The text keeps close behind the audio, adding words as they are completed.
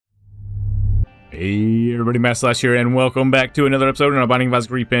Hey everybody, Matt Slash here, and welcome back to another episode in our Binding of Isaac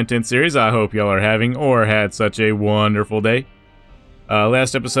Repentance series. I hope y'all are having or had such a wonderful day.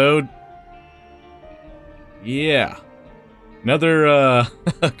 Last episode, yeah, another a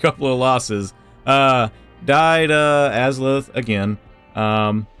couple of losses. Died Azloth again.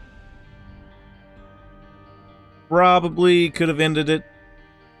 Probably could have ended it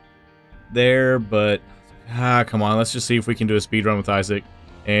there, but come on, let's just see if we can do a speed run with Isaac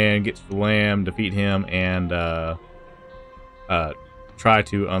and get to the Lamb, defeat him, and try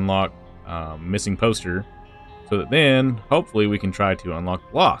to unlock Missing Poster, so that then, hopefully, we can try to unlock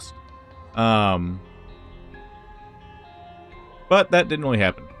Lost. But that didn't really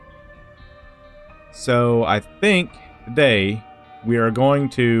happen. So I think today we are going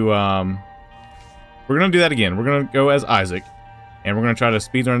to we're going to do that again. We're going to go as Isaac, and we're going to try to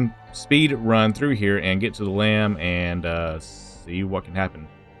speed run through here and get to the Lamb and see what can happen.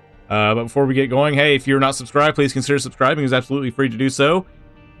 But before we get going, hey, if you're not subscribed, please consider subscribing. It's absolutely free to do so,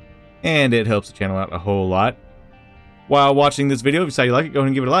 and it helps the channel out a whole lot. While watching this video, if you decide you like it, go ahead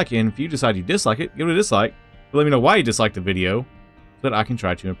and give it a like, and if you decide you dislike it, give it a dislike. But let me know why you disliked the video, so that I can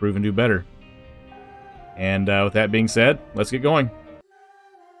try to improve and do better. And with that being said, let's get going.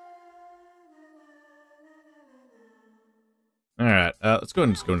 Alright, let's go ahead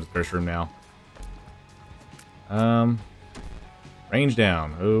and just go into the first room now. Range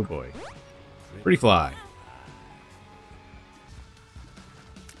down. Oh boy. Pretty fly.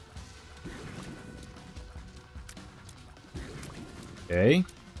 Okay.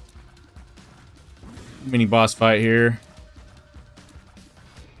 Mini boss fight here.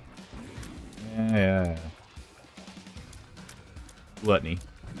 Yeah. Gluttony.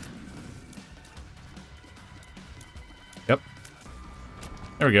 Yep.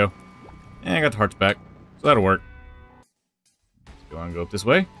 There we go. And I got the hearts back, so that'll work. Go on, go up this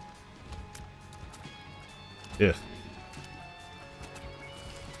way. Yeah.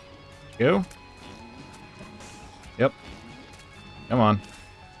 Go. Yep. Come on.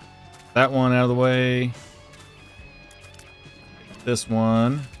 That one out of the way. This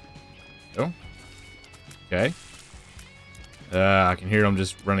one. Go. Okay. I can hear them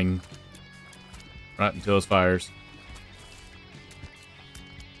just running right into those fires.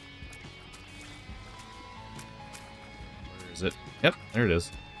 Where is it? Yep, there it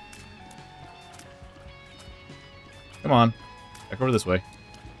is. Come on. Back over this way.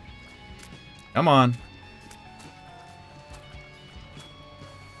 Come on.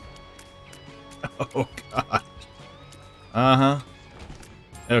 Oh, God. Uh-huh.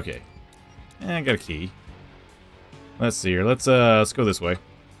 Okay. I got a key. Let's see here. Let's go this way.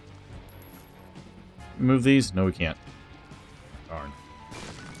 Move these? No, we can't. Darn.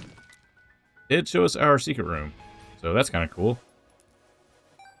 It show us our secret room, so that's kind of cool.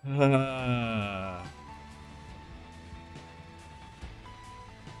 I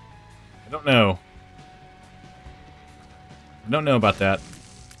don't know. I don't know about that.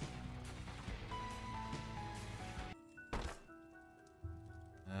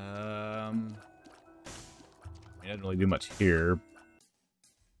 I didn't really do much here.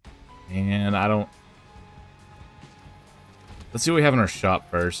 And I don't... Let's see what we have in our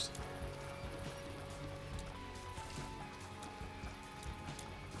shop first.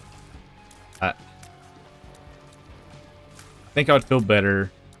 I think I would feel better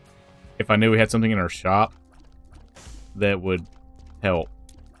if I knew we had something in our shop that would help.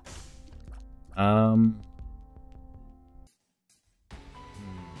 Come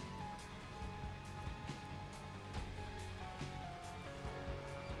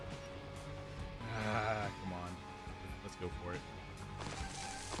on. Let's go for it.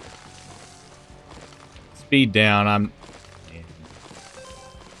 Speed down. Man.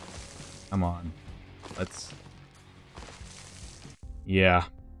 Come on. Let's... Yeah.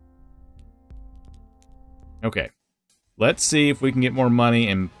 Okay. Let's see if we can get more money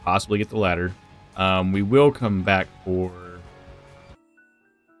and possibly get the ladder. We will come back for...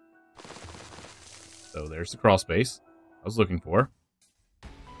 So there's the crawl space I was looking for.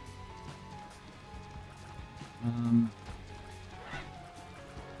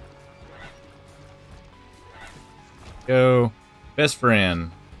 Go. Best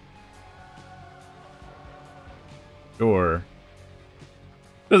friend. Sure.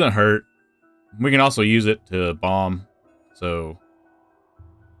 Doesn't hurt. We can also use it to bomb, so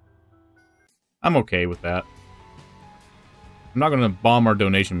I'm okay with that. I'm not going to bomb our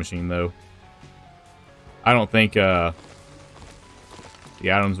donation machine, though. I don't think the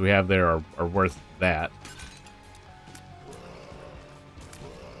items we have there are worth that.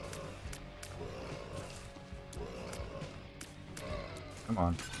 Come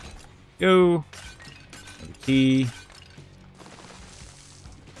on. Go. key.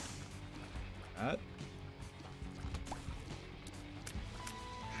 That.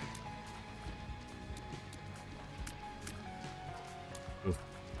 Oof.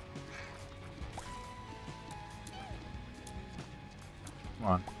 Come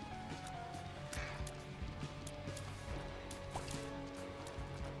on.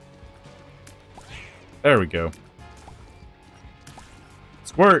 There we go.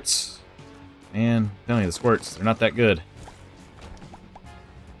 Squirts! Man, I'm telling you, the squirts, they're not that good.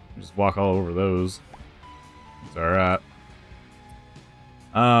 Just walk all over those. It's alright.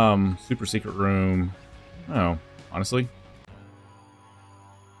 Super secret room. Oh, honestly.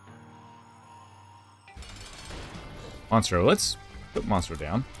 Monstro, let's put Monstro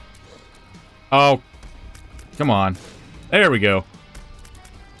down. Oh, come on. There we go.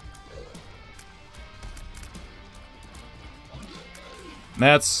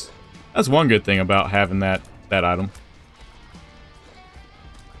 That's one good thing about having that item.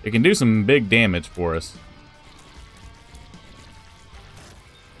 It can do some big damage for us.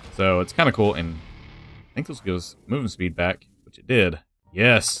 So it's kind of cool, and I think this gives movement speed back, which it did.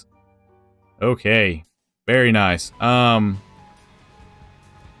 Yes. Okay. Very nice.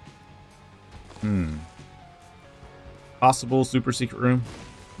 Possible super secret room?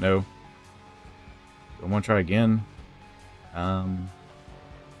 No. Do I want to try again?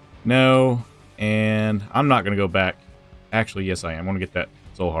 No. And I'm not going to go back. Actually, yes, I am. I want to get that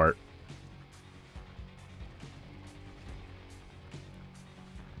soul heart.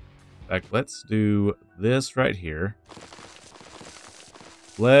 In fact, let's do this right here.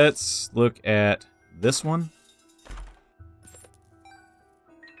 Let's look at this one.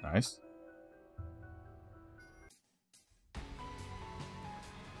 Nice.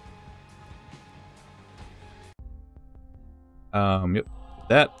 Yep,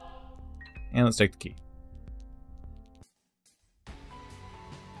 that. And let's take the key.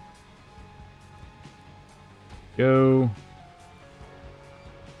 Go.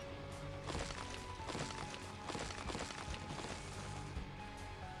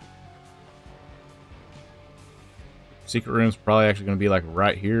 Secret room's probably actually going to be like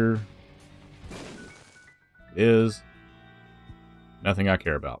right here. It is. Nothing I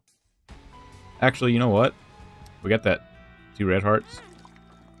care about. Actually, you know what? We got that 2 red hearts.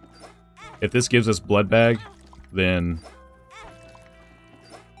 If this gives us blood bag, then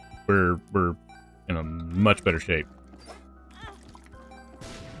we're in a much better shape.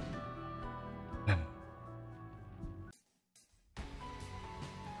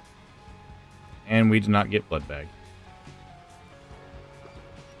 And we did not get blood bag.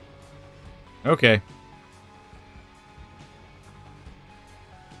 Okay.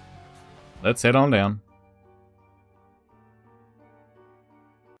 Let's head on down.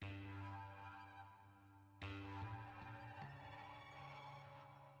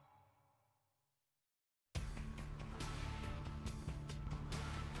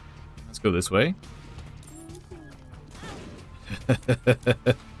 Let's go this way.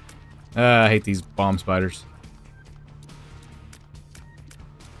 I hate these bomb spiders.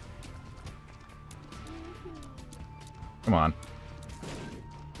 Come on.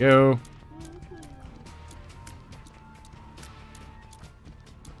 Go.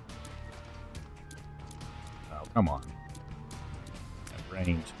 Oh, come on. That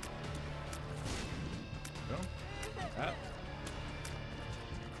range. Go. That.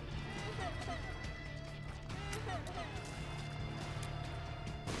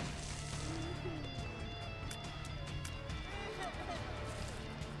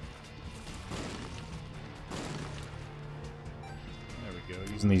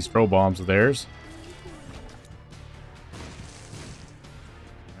 Using these throw bombs of theirs.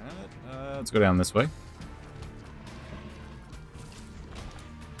 Alright, let's go down this way. I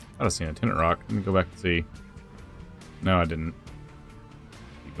thought I seen a tenant rock. Let me go back and see. No, I didn't.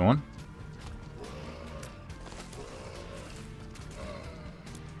 Keep going.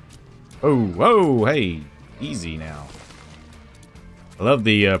 Oh, whoa, hey, easy now. I love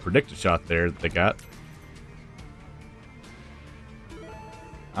the predicted shot there that they got.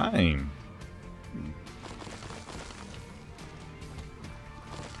 Time.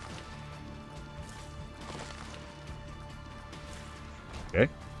 Okay.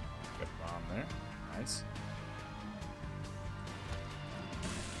 Got a bomb there. Nice.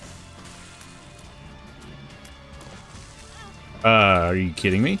 Are you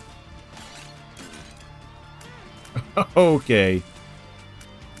kidding me? Okay.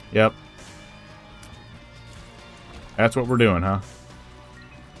 Yep. That's what we're doing, huh?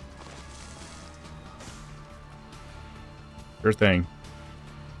 Sure thing.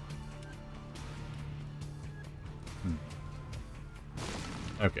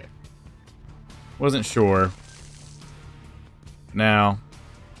 Okay. Wasn't sure. Now.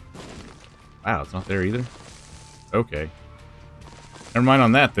 Wow, it's not there either. Okay. Never mind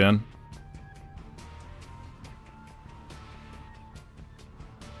on that then.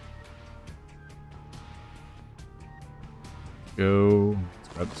 Go.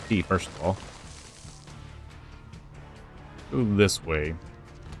 Let's grab this key first of all. Go this way.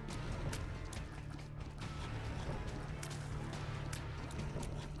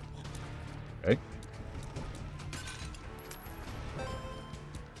 Okay.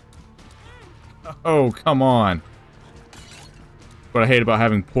 Oh, come on. What I hate about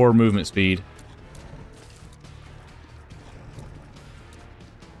having poor movement speed.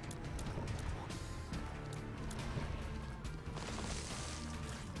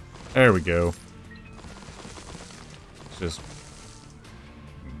 There we go. Let's just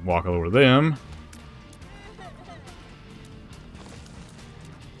walk over them.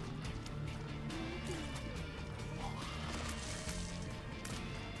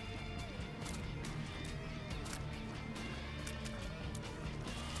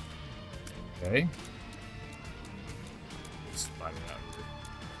 Okay. Slide it out here.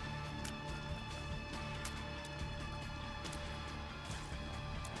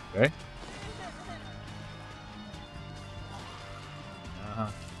 Okay.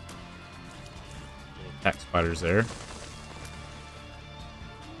 Little attack spiders there.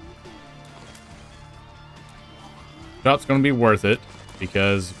 Shop's going to be worth it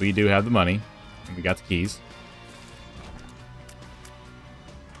because we do have the money and we got the keys.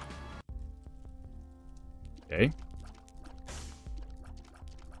 Okay.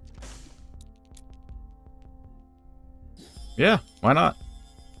 Yeah, why not?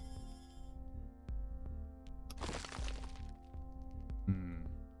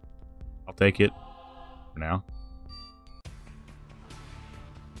 I'll take it for now.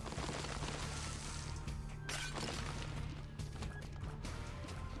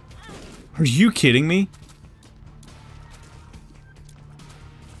 Are you kidding me?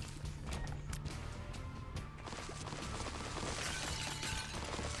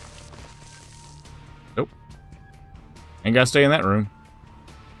 Nope. Ain't gotta stay in that room.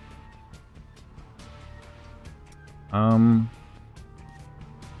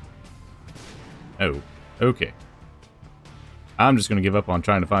 Oh, okay. I'm just gonna give up on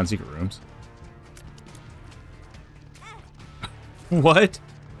trying to find secret rooms. What?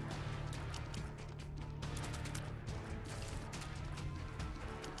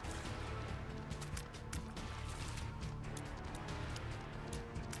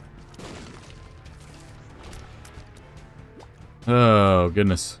 Oh,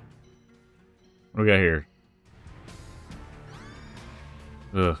 goodness. What do we got here?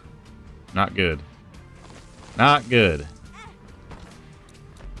 Ugh. Not good. Not good.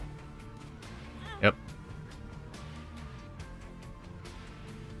 Yep.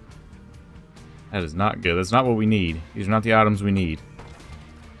 That is not good. That's not what we need. These are not the items we need.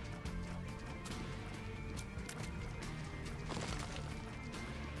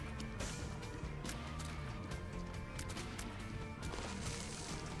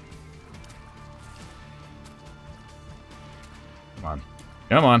 Come on.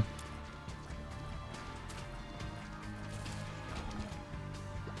 Come on.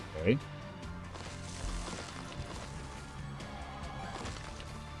 Okay.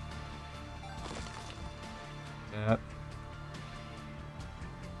 That.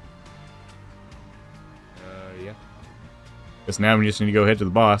 Yeah. Guess now we just need to go head to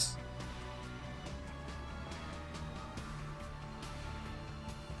the boss.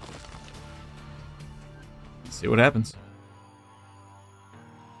 Let's see what happens.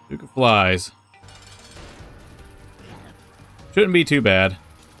 Duke of Flies. Shouldn't be too bad.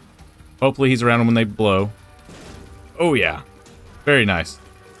 Hopefully he's around when they blow. Oh yeah. Very nice.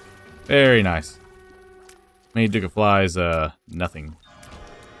 Very nice. Made Duke of Flies, nothing.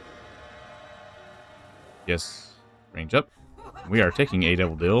 Yes. Range up. We are taking a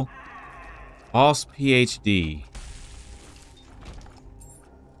double deal. Boss PhD.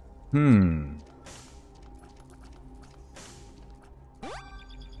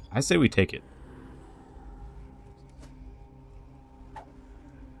 I say we take it.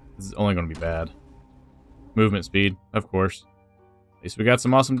 This is only going to be bad. Movement speed, of course. At least we got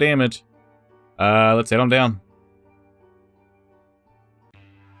some awesome damage. Let's head on down.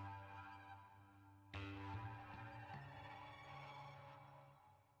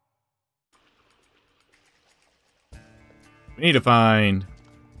 We need to find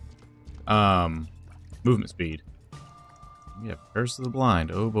movement speed. Yeah, Curse of the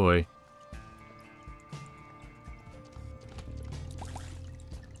Blind. Oh boy.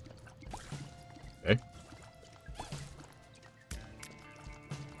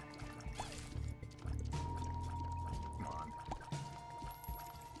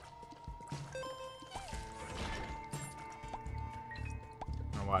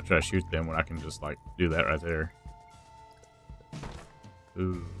 why I try to shoot them when I can just, like, do that right there.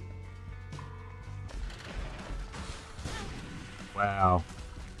 Ooh. Wow.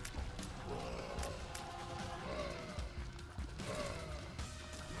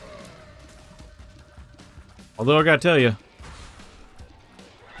 Although I gotta tell you,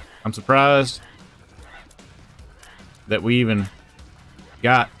 I'm surprised that we even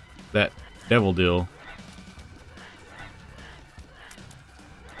got that devil deal.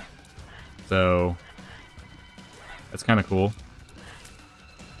 So that's kind of cool.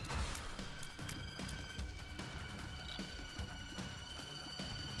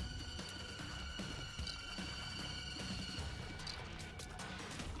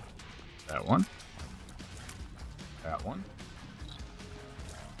 That one. That one.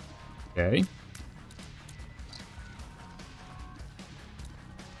 Okay.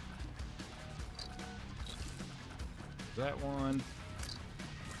 That one.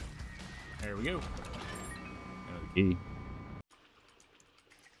 There we go. Another key.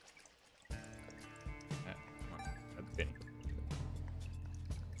 That's a penny.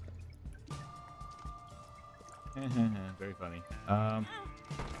 Very funny.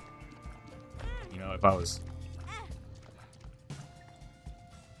 You know, if I was...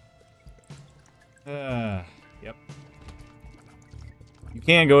 Yep. You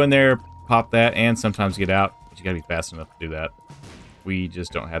can go in there, pop that, and sometimes get out, but you gotta be fast enough to do that. We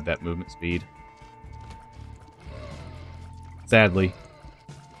just don't have that movement speed. Sadly.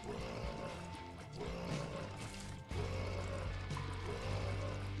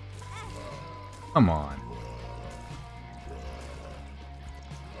 Come on.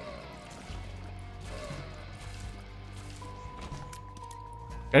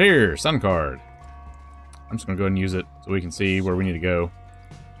 Got here, sun card. I'm just gonna go ahead and use it so we can see where we need to go.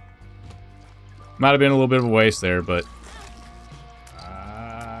 Might have been a little bit of a waste there, but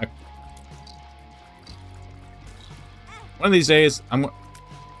one of these days I'm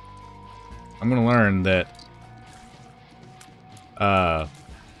gonna learn that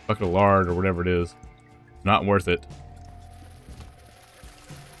bucket of lard or whatever it is, not worth it.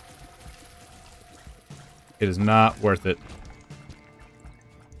 It is not worth it.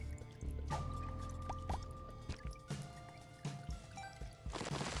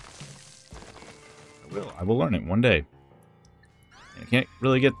 I will learn it one day. And it can't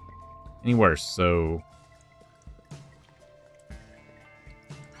really get any worse, so...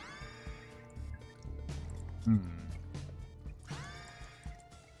 No.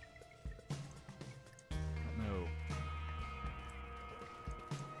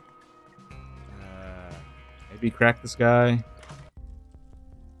 Maybe crack this guy.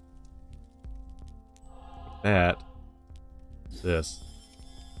 That. This.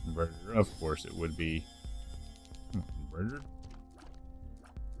 Converter. Of course it would be. Converter?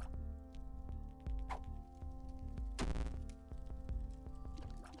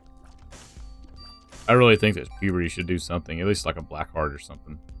 I really think that puberty should do something, at least like a black heart or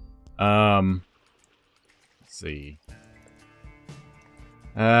something. Let's see.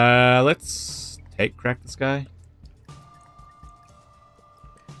 Let's crack this guy.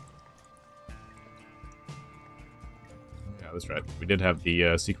 Yeah, that's right. We did have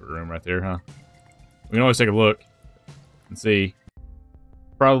the secret room right there, huh? We can always take a look and see.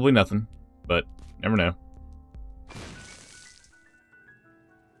 Probably nothing, but never know.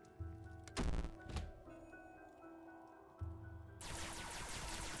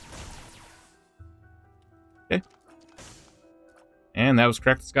 Okay. And that was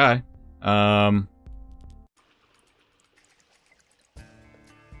Crack the Sky. I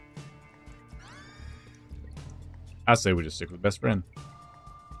say we just stick with best friend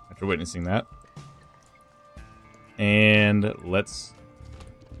after witnessing that. And let's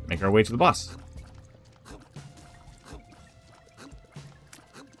make our way to the boss.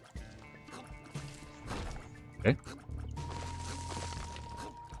 Okay.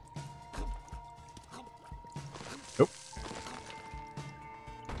 Nope.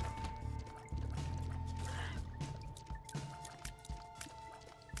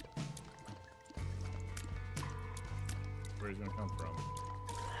 Where he's gonna come from.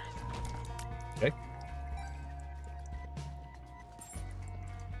 Okay.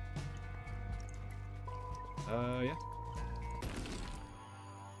 Yeah.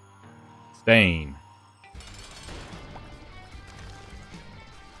 Stain.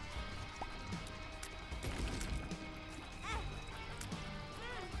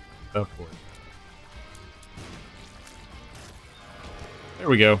 Of course. There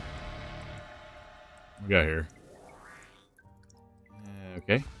we go. What we got here?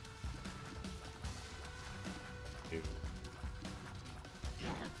 Okay.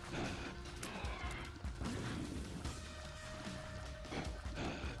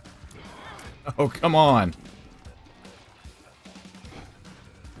 Oh, come on.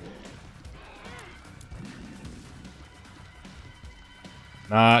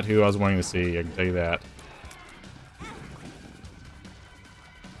 Not who I was wanting to see, I can tell you that.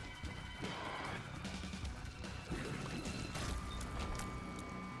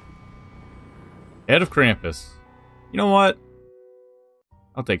 Head of Krampus. You know what?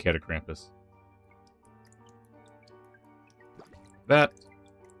 I'll take Head of Krampus.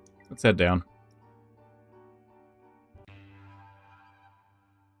 Let's head down.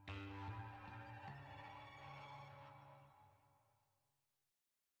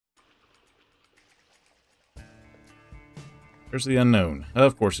 There's the unknown.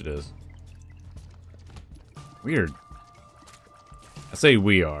 Of course it is. Weird. I say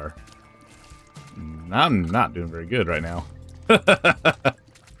we are. I'm not doing very good right now.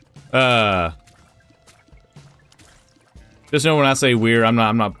 Just know when I say we're, I'm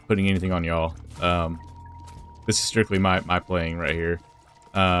not putting anything on y'all. This is strictly my playing right here.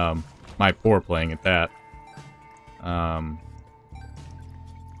 My poor playing at that.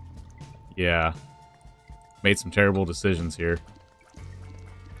 Yeah. Made some terrible decisions here.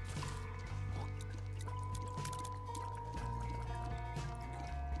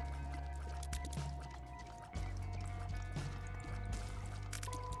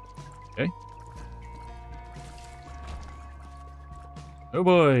 Okay. Oh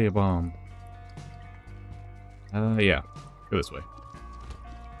boy, a bomb. Yeah. Go this way.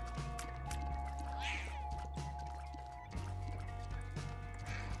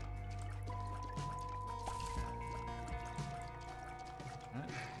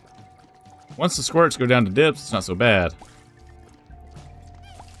 Once the squirts go down to dips, it's not so bad.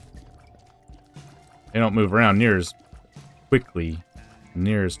 They don't move around near as quickly,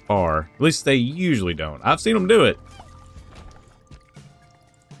 near as far. At least they usually don't. I've seen them do it.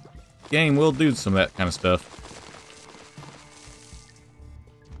 Game will do some of that kind of stuff.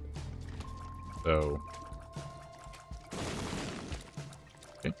 So.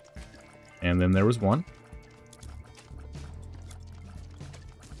 Okay. And then there was one.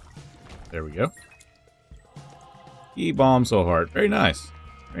 There we go. E-bomb so hard. Very nice.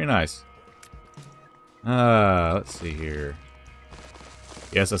 Very nice. Let's see here.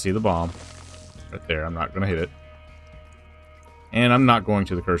 Yes, I see the bomb. Right there. I'm not going to hit it. And I'm not going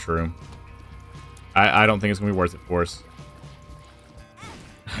to the curse room. I don't think it's going to be worth it for us.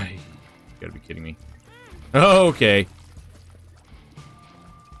 You gotta be kidding me. Okay.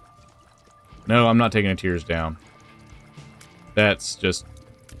 No, I'm not taking the tears down. That's just...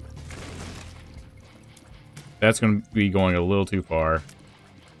 That's going to be going a little too far.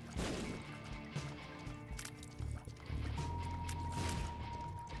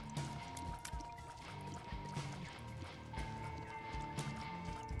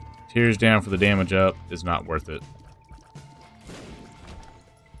 Tears down for the damage up is not worth it.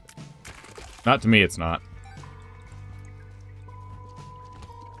 Not to me, it's not.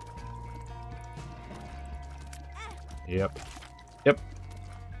 Yep. Yep.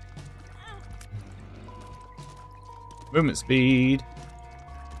 Movement speed.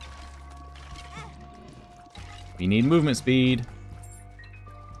 We need movement speed.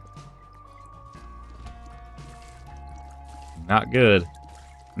 Not good.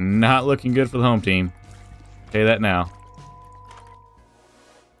 Not looking good for the home team. I'll tell you that now.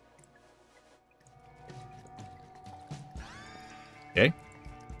 Okay.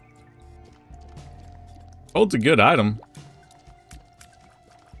 Gold's a good item.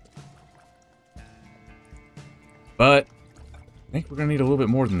 But I think we're going to need a little bit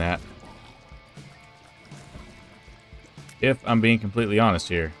more than that. If I'm being completely honest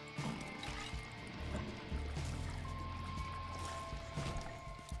here.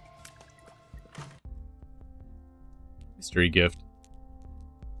 Mystery gift.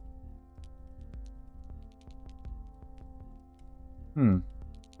 If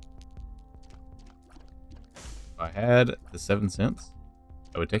I had the 7 cents,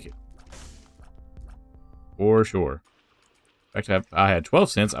 I would take it. For sure. In fact, if I had 12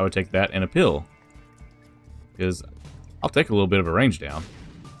 cents, I would take that and a pill. Because I'll take a little bit of a range down.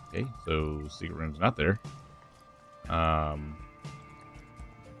 Okay, so secret room's not there.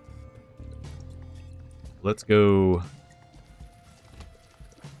 Let's go...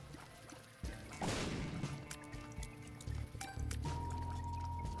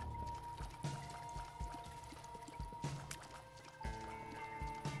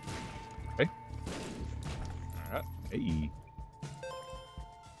 Hey.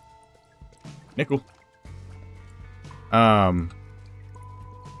 Nickel. Let's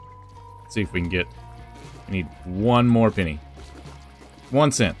see if we can get... I need one more penny.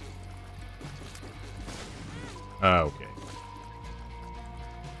 1 cent. Okay.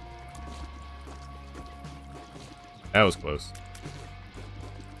 That was close.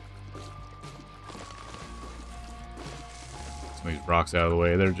 Some of these rocks out of the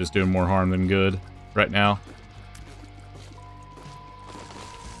way. They're just doing more harm than good right now.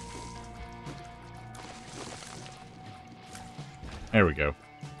 There we go.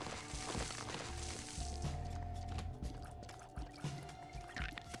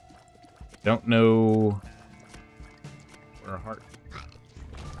 Don't know where our heart.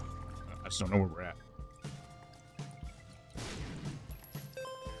 I just don't know where we're at.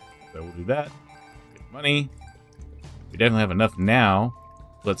 So we'll do that. Get money. We definitely have enough now.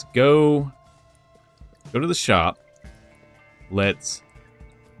 Let's go to the shop. Let's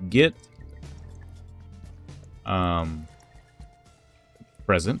get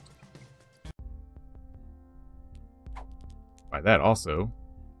present. Buy that also.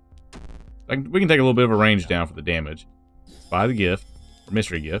 We can take a little bit of a range down for the damage. Buy the gift,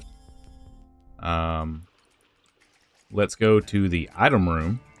 mystery gift. Let's go to the item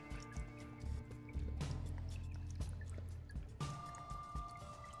room.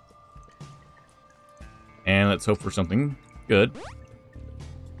 And let's hope for something good.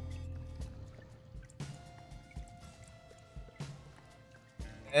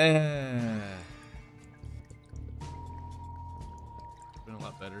 Been a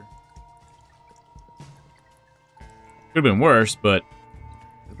lot better. Could have been worse, but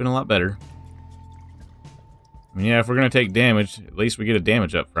it's been a lot better. I mean, yeah, if we're gonna take damage, at least we get a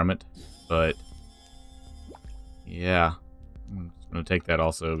damage up from it. But yeah, I'm just gonna take that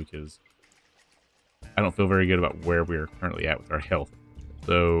also because I don't feel very good about where we're currently at with our health.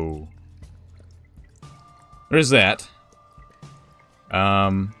 So there's that.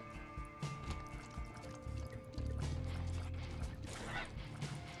 Go.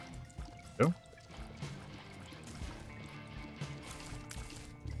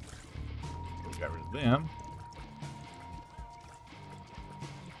 We got rid of them.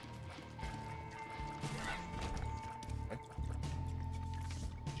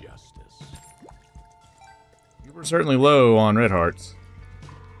 Justice. You were certainly low on red hearts.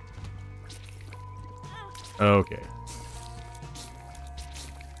 Okay.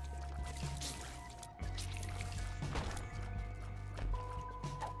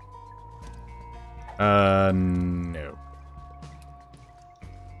 No.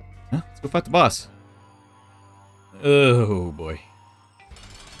 Huh? Let's go fight the boss. Oh, boy.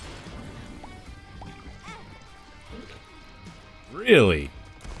 Really?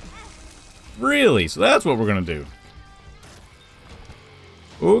 Really? So that's what we're gonna do.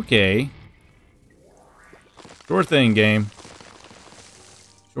 Okay. Sure thing, game.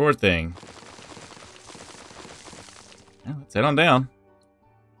 Sure thing. Yeah, let's head on down.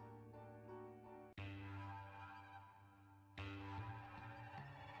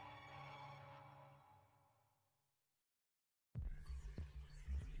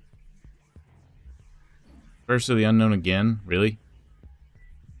 Curse of the Unknown again? Really?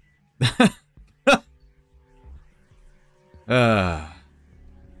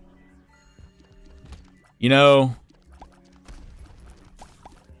 You know,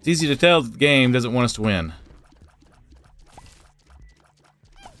 it's easy to tell that the game doesn't want us to win.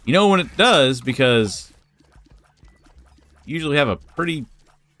 You know when it does, because you usually have a pretty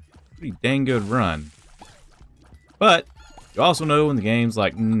dang good run. But you also know when the game's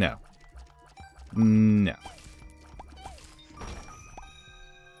like, no. No.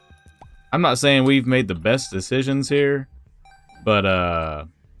 I'm not saying we've made the best decisions here, but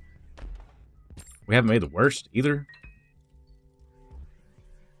we haven't made the worst either.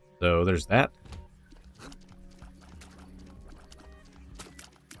 So there's that.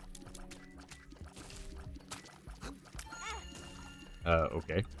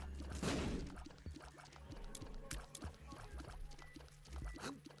 Okay.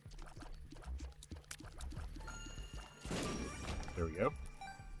 There we go.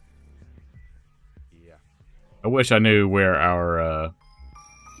 Yeah. I wish I knew where our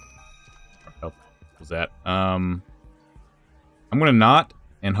health was at. I'm gonna not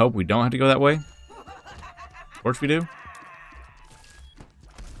and hope we don't have to go that way. Of course we do.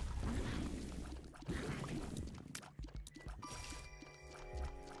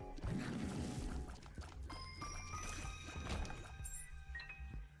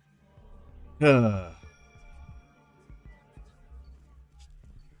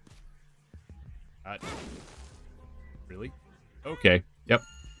 Really? Okay. Yep.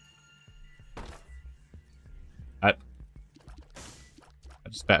 I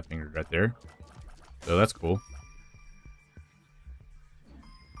just fat fingered right there. So that's cool.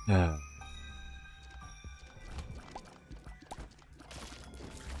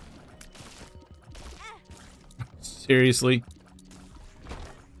 Seriously?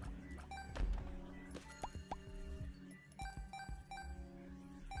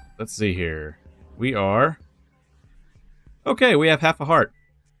 Let's see here. We are... Okay, we have half a heart.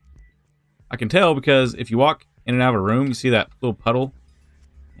 I can tell because if you walk in and out of a room, you see that little puddle?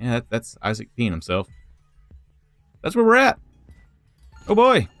 Yeah, that's Isaac peeing himself. That's where we're at. Oh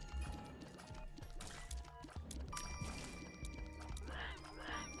boy.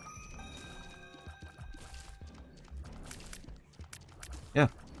 Yeah.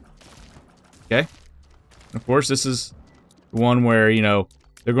 Okay. Of course, this is the one where, you know,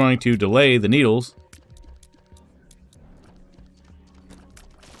 they're going to delay the needles.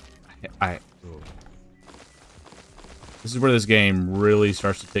 This is where this game really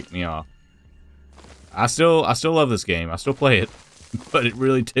starts to tick me off. I still love this game. I still play it, but it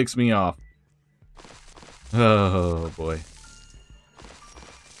really ticks me off. Oh boy.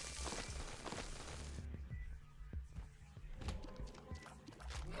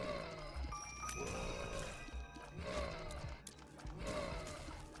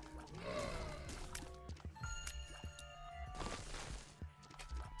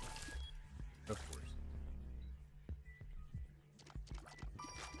 Of course.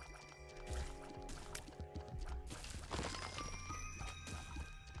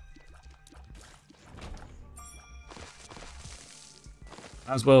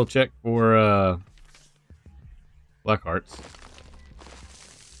 Might as well check for black hearts.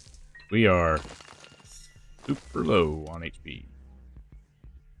 We are super low on HP.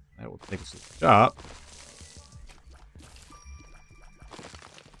 That will take us to the shop.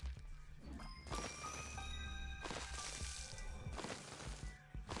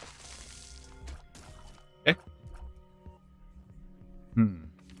 Okay.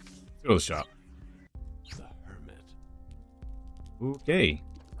 Let's go to the shop. The hermit. Okay.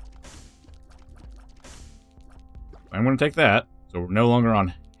 I'm going to take that. So we're no longer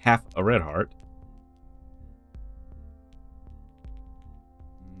on half a red heart.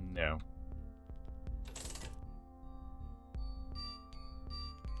 No.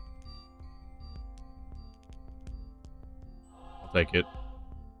 I'll take it.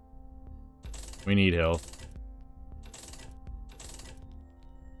 We need health.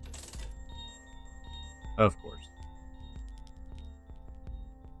 Of course.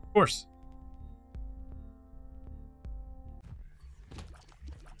 Of course.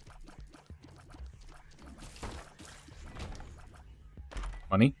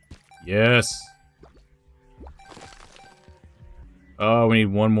 Money? Yes. Oh, we need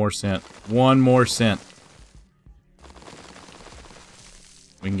one more cent. One more cent.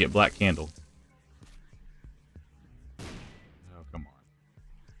 We can get black candle. Oh, come on.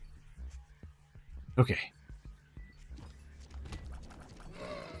 Okay.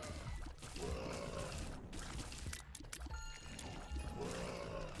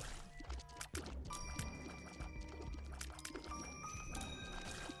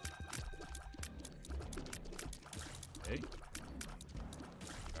 Okay.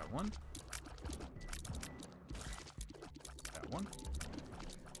 Got one. Got one.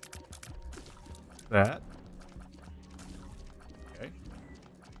 That. Okay.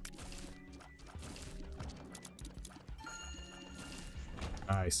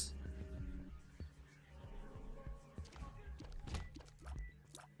 Nice.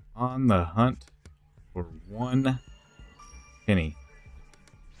 On the hunt for 1 penny.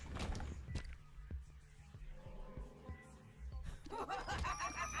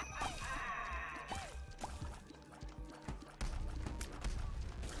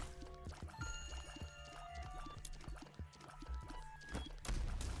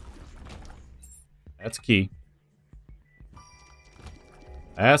 That's key.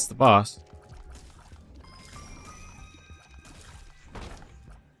 That's the boss.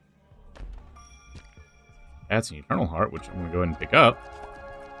 That's an Eternal Heart, which I'm going to go ahead and pick up.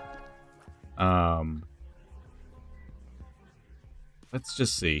 Let's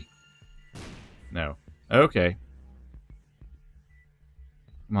just see. No. Okay.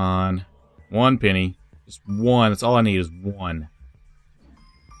 Come on. 1 penny. Just 1. That's all I need is 1.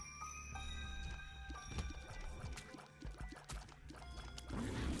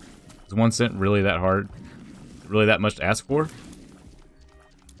 Is 1 cent really that hard? Really that much to ask for?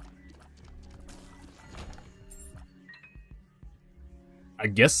 I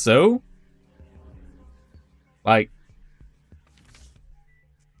guess so. Like,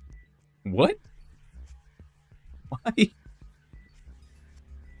 what? Why?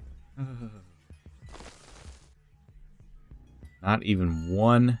 Not even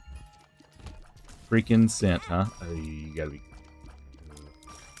 1 freaking cent, huh? Oh, you gotta be.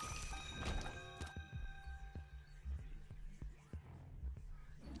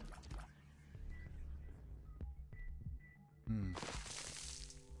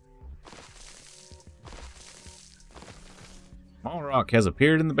 Korok has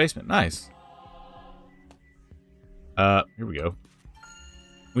appeared in the basement. Nice. Here we go.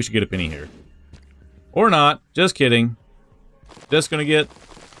 We should get a penny here. Or not. Just kidding. Just gonna get...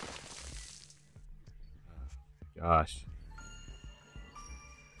 Gosh.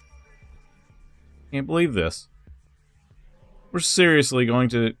 Can't believe this. We're seriously going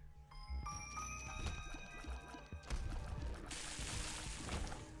to...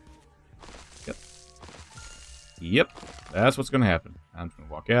 Yep. Yep. That's what's gonna happen. I'm just gonna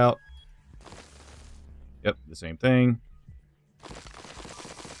walk out. Yep, the same thing.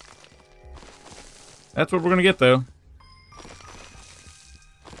 That's what we're gonna get, though.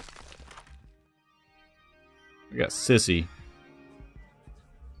 We got Sissy.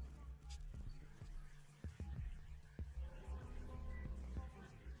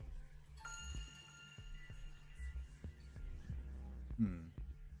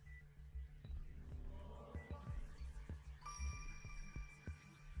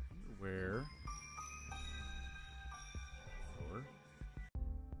 Where or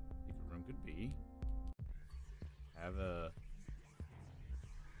secret room could be. Have a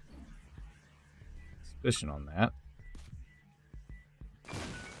suspicion on that. That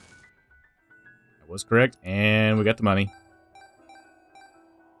was correct, and we got the money.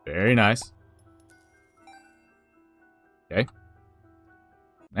 Very nice. Okay.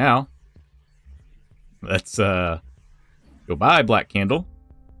 Now, let's go buy Black Candle.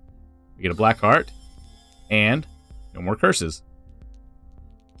 We get a black heart, and no more curses.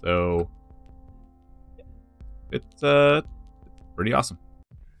 So, it's pretty awesome.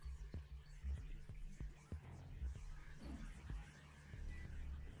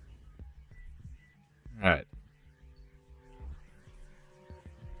 Alright.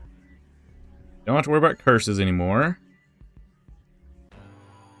 Don't have to worry about curses anymore.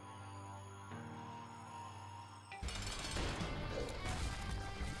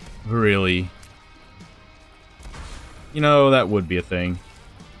 Really? You know, that would be a thing.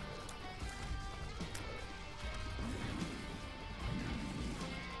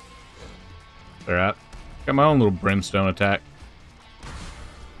 Alright. Got my own little brimstone attack.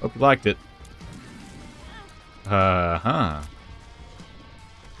 Hope you liked it. Uh-huh.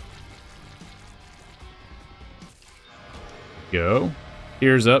 Go.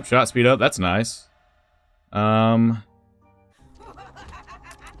 Tears up, shot speed up. That's nice.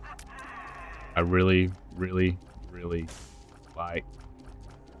 I really like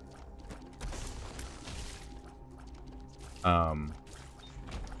I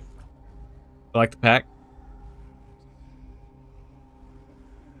like the pack.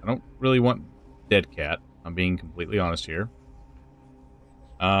 I don't really want Dead Cat. I'm being completely honest here.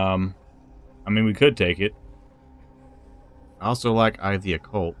 I mean, we could take it. I also like Eye of the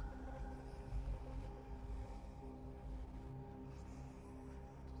Occult.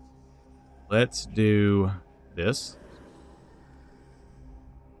 Let's do this.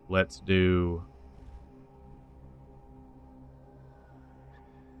 Let's do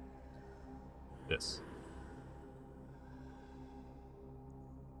this.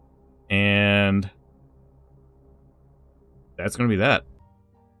 And that's going to be that.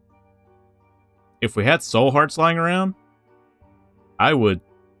 If we had soul hearts lying around, I would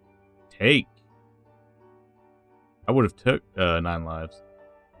have took 9 lives.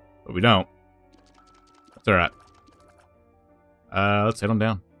 But we don't. That's alright. Let's head on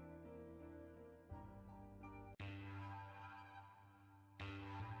down.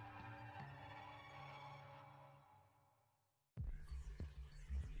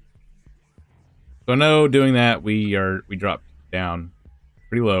 So I know doing that we dropped down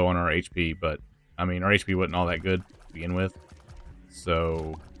pretty low on our HP, but I mean our HP wasn't all that good to begin with.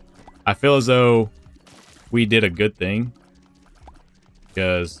 So I feel as though we did a good thing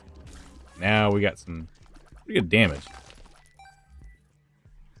because now we got some pretty good damage.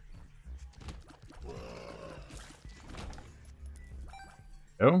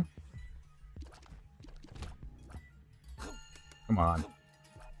 Go. Come on.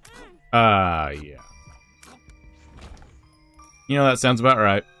 Yeah. You know, that sounds about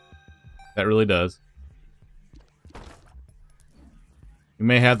right. That really does. We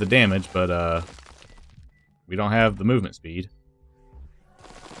may have the damage, but, we don't have the movement speed.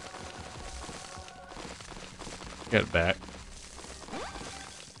 Get it back.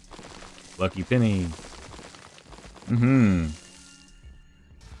 Lucky penny. Mm-hmm.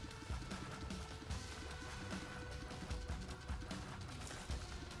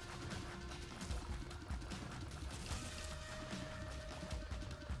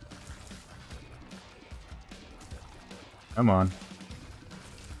 Come on.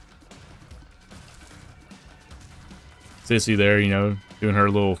 Sissy there, you know, doing her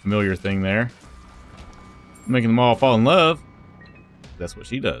little familiar thing there. Making them all fall in love. That's what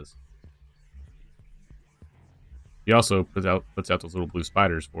she does. She also puts out those little blue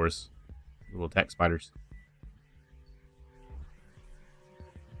spiders for us. Little attack spiders.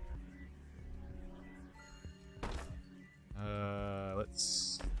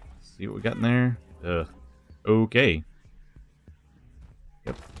 Let's see what we got in there. Okay.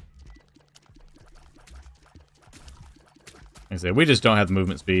 Yep. Like I said, we just don't have the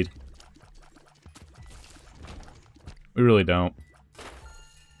movement speed. We really don't.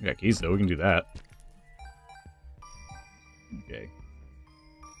 We got keys though, we can do that. Okay.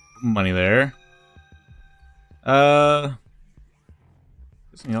 Money there.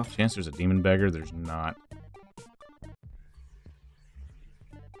 Is any off chance there's a demon beggar? There's not.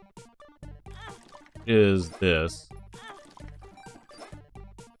 Is this?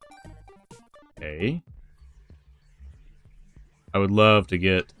 Okay. I would love to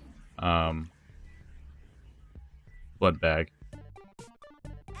get blood bag.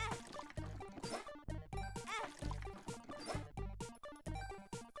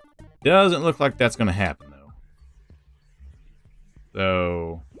 Doesn't look like that's gonna happen though.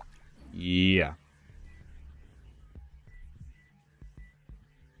 So yeah.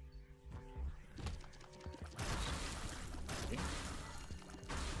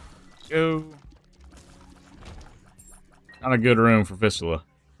 Go. Not a good room for Fistula.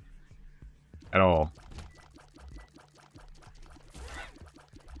 At all.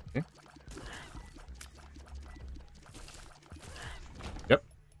 Okay. Yep.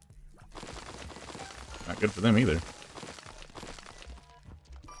 Not good for them either.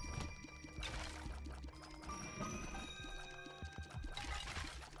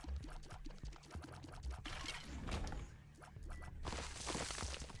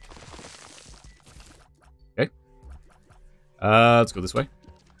 Let's go this way.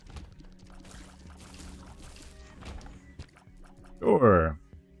 Sure.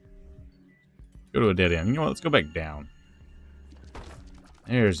 Go to a dead end. You know what? Let's go back down.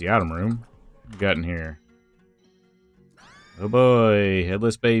 There's the item room. What we got in here? Oh boy,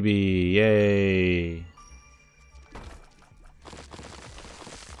 headless baby. Yay.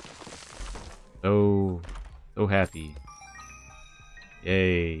 So happy.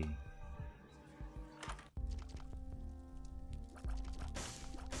 Yay.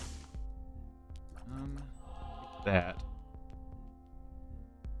 That.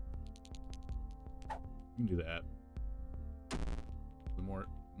 You can do that. The more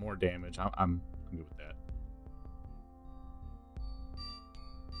damage. I'm good with that.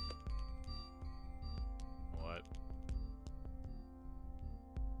 What?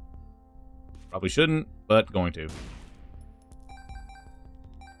 Probably shouldn't, but going to.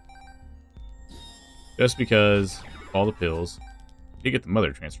 Just because all the pills. You get the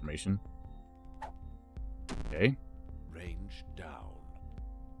mother transformation. Okay. Range down.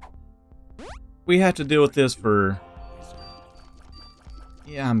 We have to deal with this for...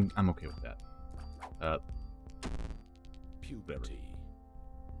 Yeah, I'm okay with that. Puberty.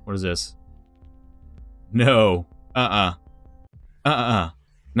 What is this? No. Not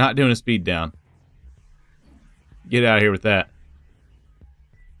doing a speed down. Get out of here with that.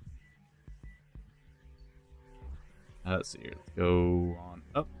 Let's see here. Let's go on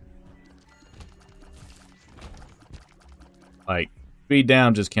up. Like, speed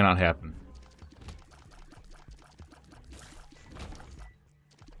down just cannot happen.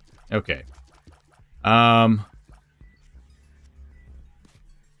 Okay.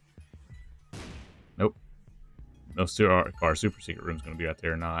 Nope. No, our super secret room's gonna be out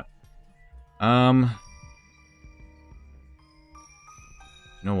there or not. You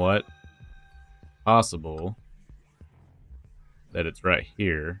know what? Possible that it's right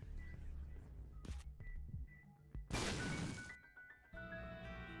here.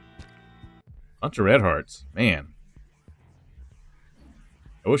 Bunch of red hearts. Man.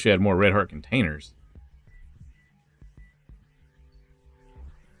 I wish I had more red heart containers.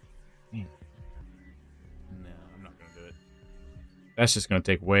 Man. No, I'm not going to do it. That's just going to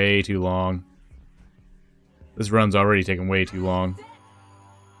take way too long. This run's already taking way too long.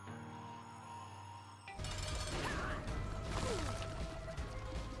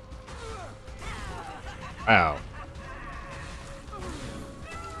 Wow.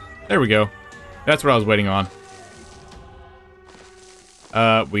 There we go. That's what I was waiting on.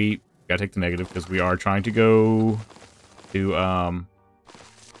 We gotta take the negative because we are trying to go to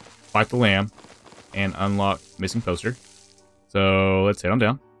fight the lamb and unlock missing poster. So let's head on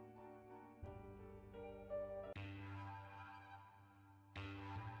down.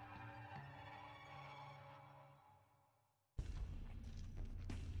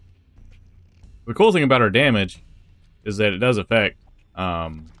 The cool thing about our damage is that it does affect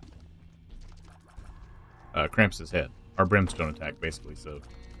Krampus's head. Our brimstone attack, basically. So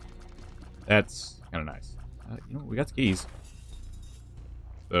that's kind of nice. You know, we got the keys.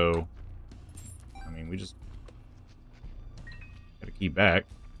 So, I mean, we just got a key back.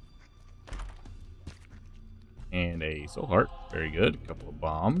 And a soul heart. Very good. A couple of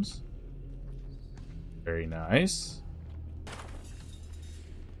bombs. Very nice.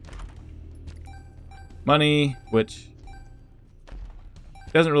 Money, which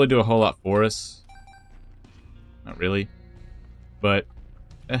doesn't really do a whole lot for us. Not really. But,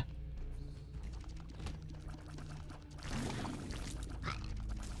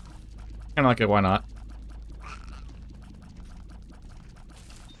 Kind of like it, why not?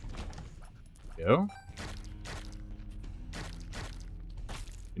 Go.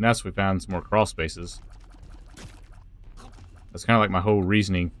 And that's we found some more crawl spaces. That's kind of like my whole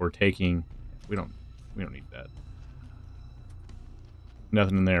reasoning for taking. We don't need that.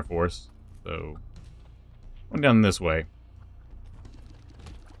 Nothing in there for us. So, going down this way.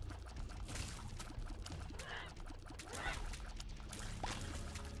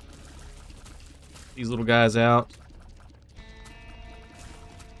 These little guys out.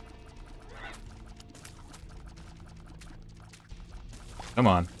 Come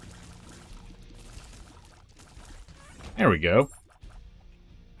on. There we go.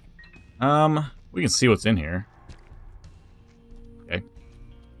 We can see what's in here. Okay.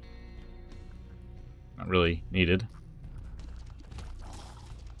 Not really needed.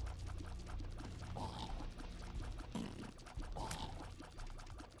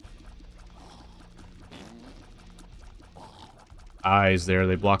 Eyes there,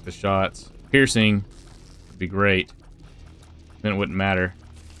 they block the shots. Piercing would be great. Then it wouldn't matter.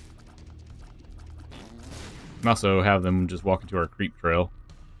 And also have them just walk into our creep trail.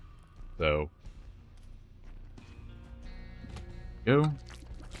 So. Go.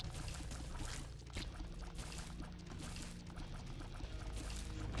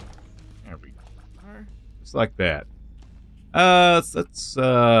 There we are. Just like that. Let's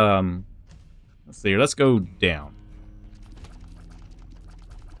see here. Let's go down.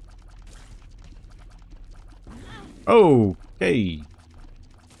 Okay.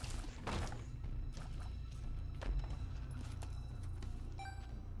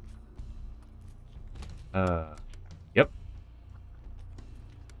 Yep.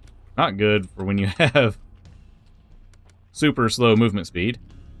 Not good for when you have super slow movement speed.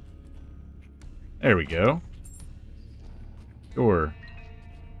 There we go. Sure.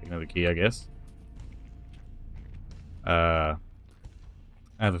 Take another key, I guess. I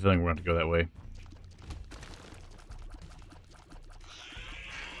have a feeling we're going to go that way.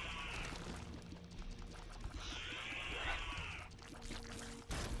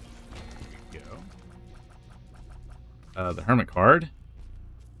 The Hermit card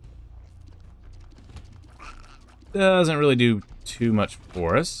doesn't really do too much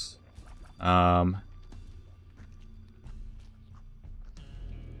for us. I don't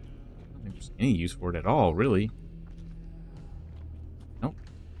think there's any use for it at all, really. Nope.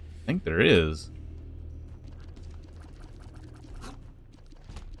 I think there is. There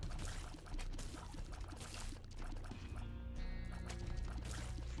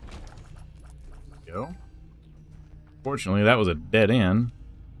we go. Fortunately, that was a dead end.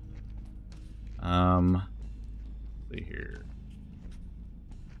 Let's see here.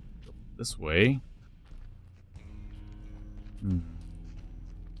 Go this way.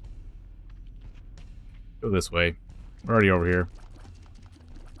 Go this way. We're already over here.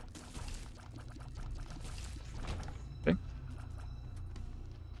 Okay.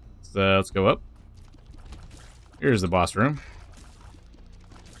 Let's go up. Here's the boss room.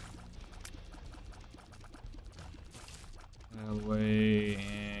 Way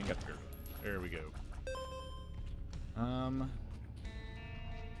and got through. There we go.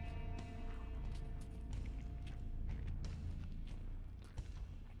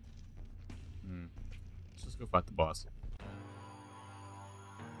 Let's just go fight the boss.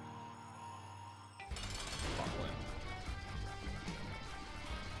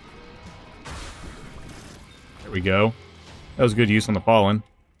 There we go. That was good use on the fallen.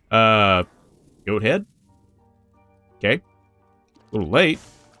 Goat head. Okay. A little late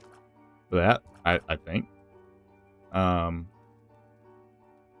for that, I think. Yeah.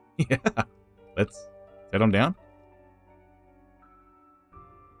 Let's head on down.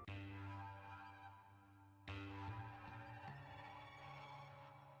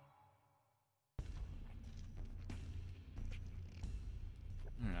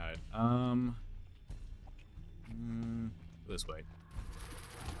 Alright, this way.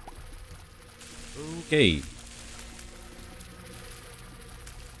 Okay.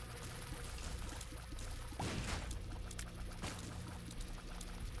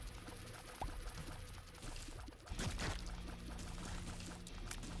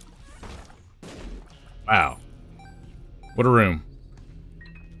 Wow. What a room.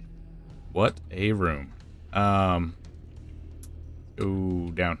 What a room. Go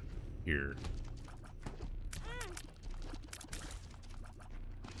down here.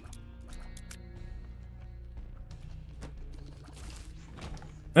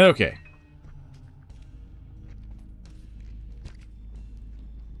 Okay.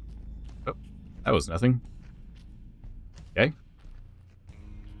 Oh, that was nothing. Okay.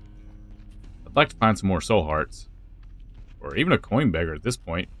 I'd like to find some more soul hearts. Or even a coin beggar at this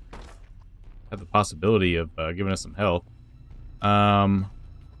point. Have the possibility of giving us some health. Let's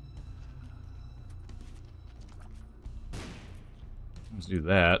do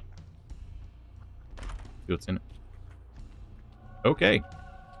that. See what's in it. Okay.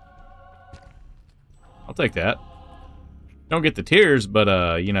 I'll take that. Don't get the tears,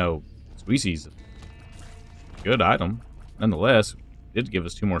 but, you know, Squeezy's a good item. Nonetheless, it did give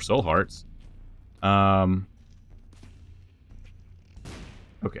us 2 more soul hearts. Okay.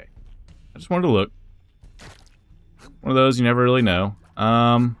 I just wanted to look. One of those you never really know.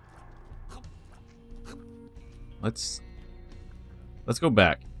 Let's go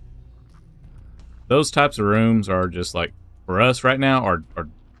back. Those types of rooms are just like, for us right now, are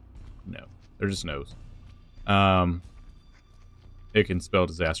no. They're just no's. It can spell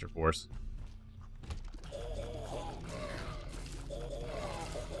disaster for us.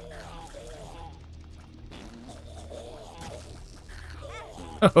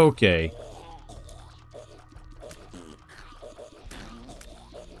 Okay.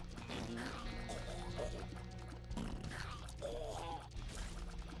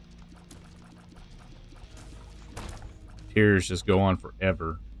 Tears just go on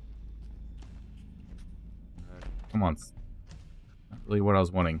forever. Come on. Not really what I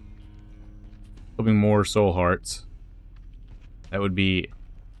was wanting. Hoping more soul hearts. That would be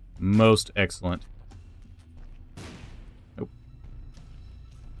most excellent. Nope.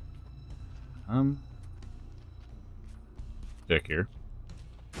 Check here.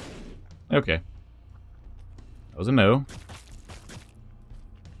 Okay. That was a no.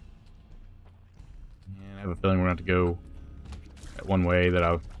 And I have a feeling we're going to have to go that one way that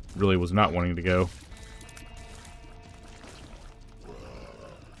I really was not wanting to go.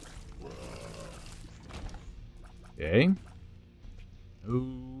 Okay.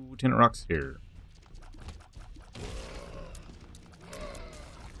 No tenant rocks here.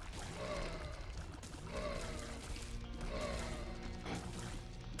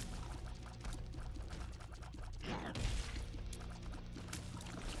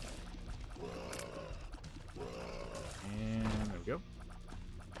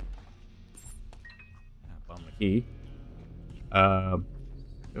 Key. We have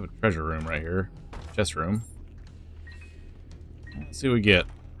a treasure room right here. Chest room. Let's see what we get.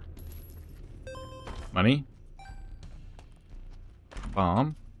 Money.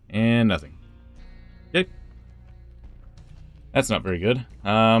 Bomb. And nothing. Okay. That's not very good.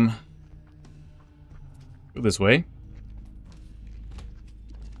 Go this way.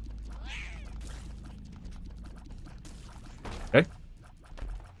 Okay.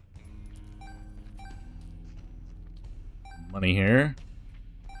 Money here.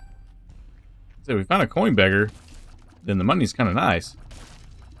 So we found a coin beggar. Then the money's kind of nice.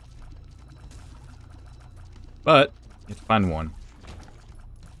 But you have to find one.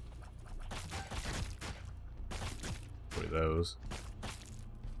 What are those?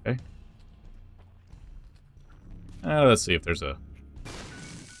 Okay. Let's see if there's a...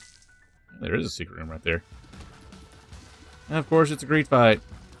 There is a secret room right there. And of course, it's a great fight.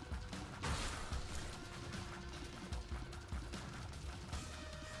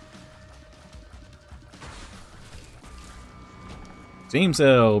 Steam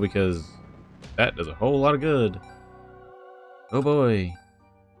cell, because that does a whole lot of good. Oh boy.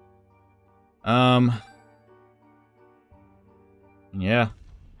 Yeah.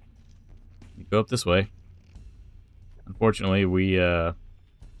 You go up this way. Unfortunately, we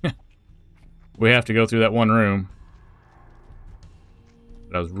we have to go through that one room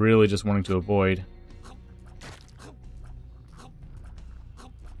that I was really just wanting to avoid.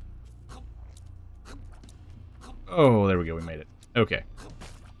 Oh, there we go. We made it. Okay.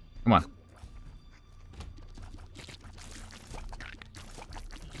 Come on.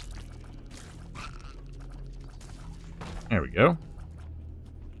 There we go.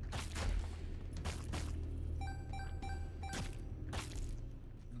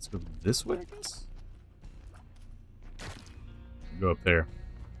 Let's go this way, I guess. Go up there.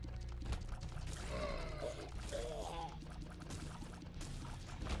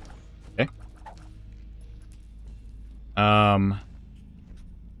 Okay.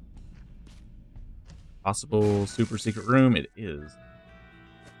 Possible super secret room. It is.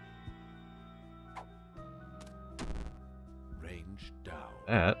 Range down.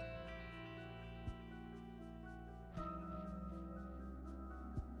 That.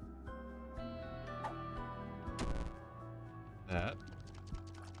 That.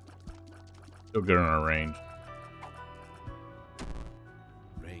 Still good on our range.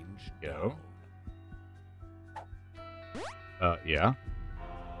 Range Go. down. Yeah.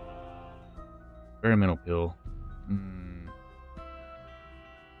 Experimental pill. Hmm.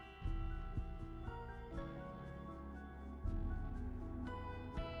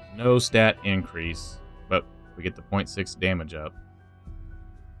 No stat increase, but we get the 0.6 damage up.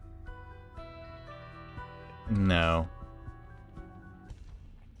 No.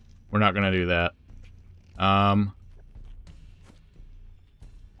 We're not gonna do that. Man.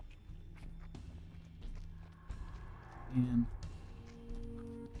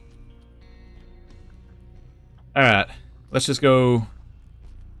 Alright. Let's just go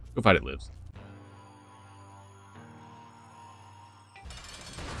fight it lives.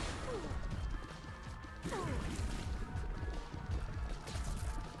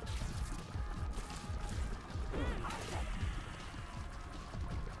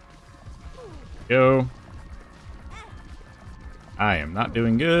 Go. I am not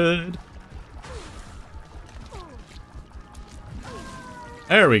doing good.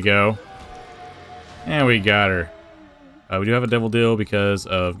 There we go. And we got her. We do have a devil deal because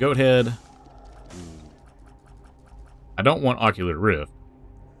of Goat Head. I don't want Ocular Rift.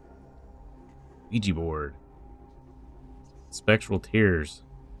 Ouija board. Spectral Tears.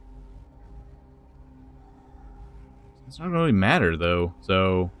 It's not really matter though,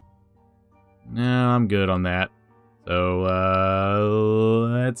 so no, I'm good on that. So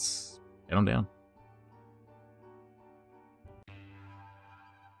let's head on down.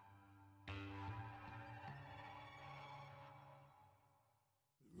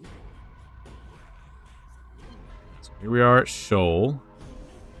 So here we are at Shoal.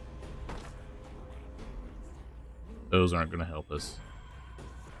 Those aren't going to help us.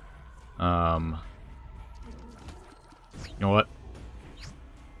 You know what?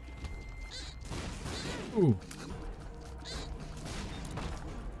 Ooh.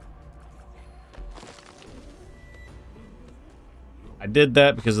 I did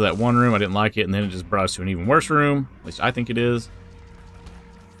that because of that one room. I didn't like it, and then it just brought us to an even worse room. At least I think it is.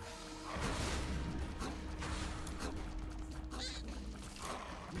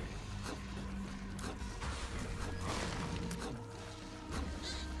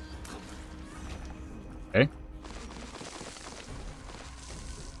 Okay.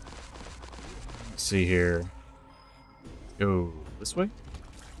 Let's see here. Go this way.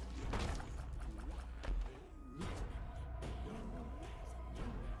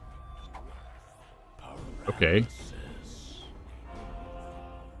 Okay.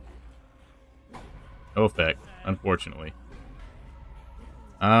 No effect, unfortunately.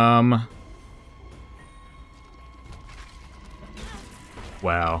 Wow.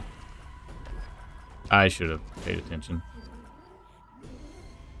 I should have paid attention.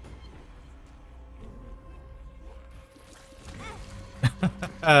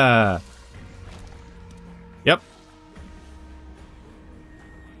 Yep.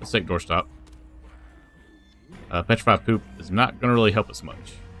 Let's take doorstop. Petrified Poop is not going to really help us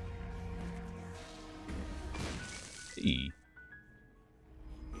much. Kind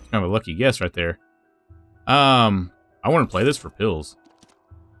of a lucky guess right there. I want to play this for pills.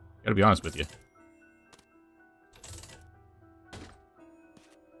 Gotta be honest with you.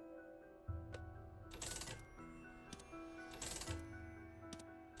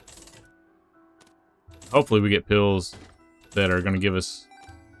 Hopefully we get pills that are going to give us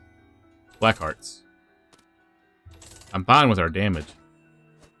black hearts. I'm fine with our damage.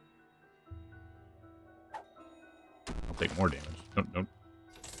 I'll take more damage. Don't get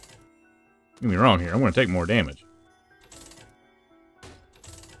me wrong here. I'm going to take more damage.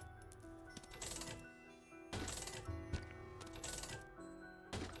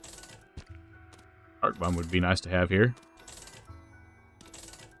 Arc Bomb would be nice to have here.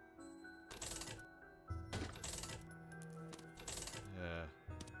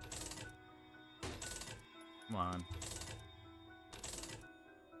 Come on.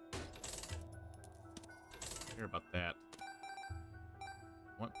 Care about that. I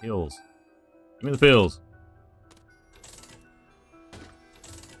want pills. Give me the pills.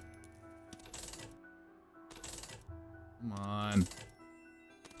 Come on.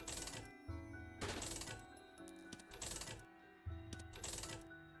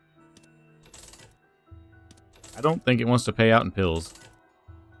 I don't think it wants to pay out in pills.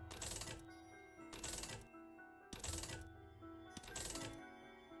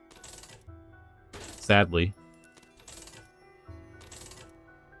 Sadly.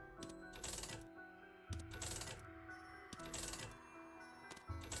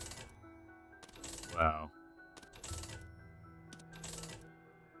 Wow.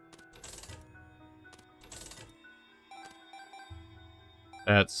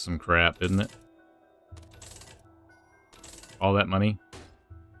 That's some crap, isn't it? All that money.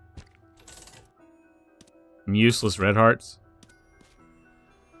 Some useless red hearts.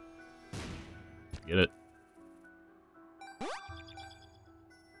 Get it.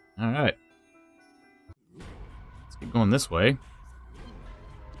 Alright. Let's keep going this way.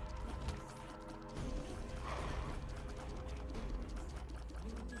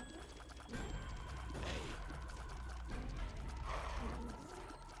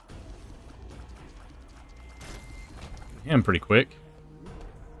 Him pretty quick.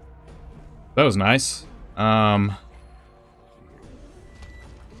 That was nice. Nope.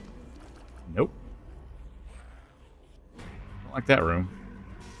 Don't like that room.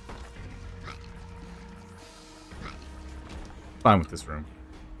 Fine with this room.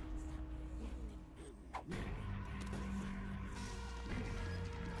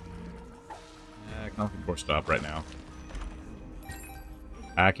 I can open door stop right now.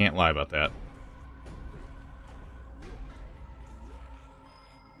 I can't lie about that.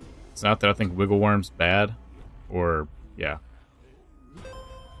 It's not that I think Wiggle Worm's bad, or, yeah.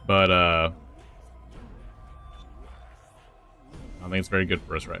 But, I think it's very good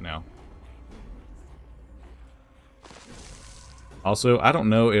for us right now. Also, I don't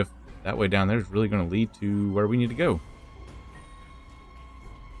know if that way down there is really going to lead to where we need to go.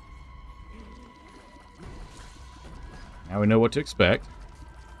 Now we know what to expect.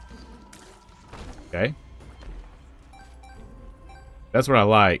 Okay. That's what I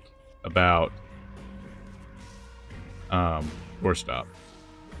like about door stop.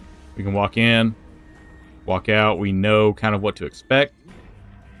 We can walk in, walk out. We know kind of what to expect.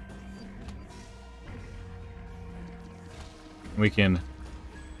 We can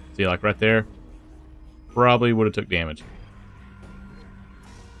see, like right there, probably would have took damage.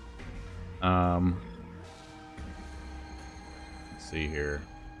 Let's see here.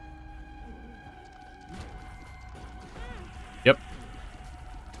 Yep.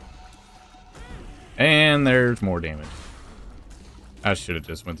 And there's more damage. I should have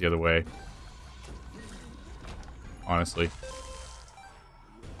just went the other way. Honestly.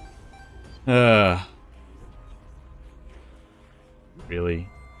 Really?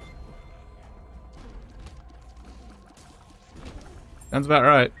 Sounds about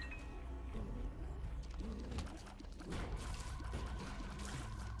right.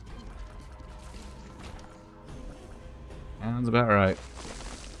 Sounds about right.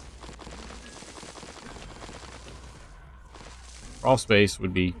 Crawl space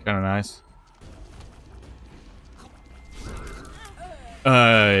would be kind of nice.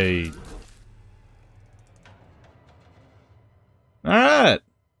 Alright.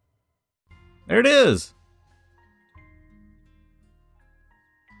 There it is.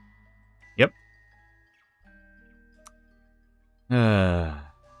 Yep. Well.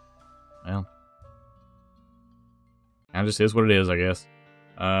 Kind of just is what it is, I guess.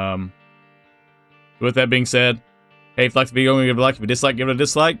 With that being said, hey, if you like the video, give it a like. If you dislike, give it a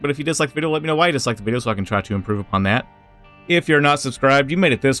dislike. But if you dislike the video, let me know why you dislike the video so I can try to improve upon that. If you're not subscribed, you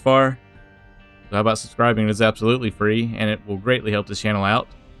made it this far. So how about subscribing? It is absolutely free, and it will greatly help this channel out.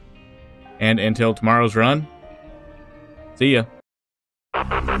 And until tomorrow's run, see ya.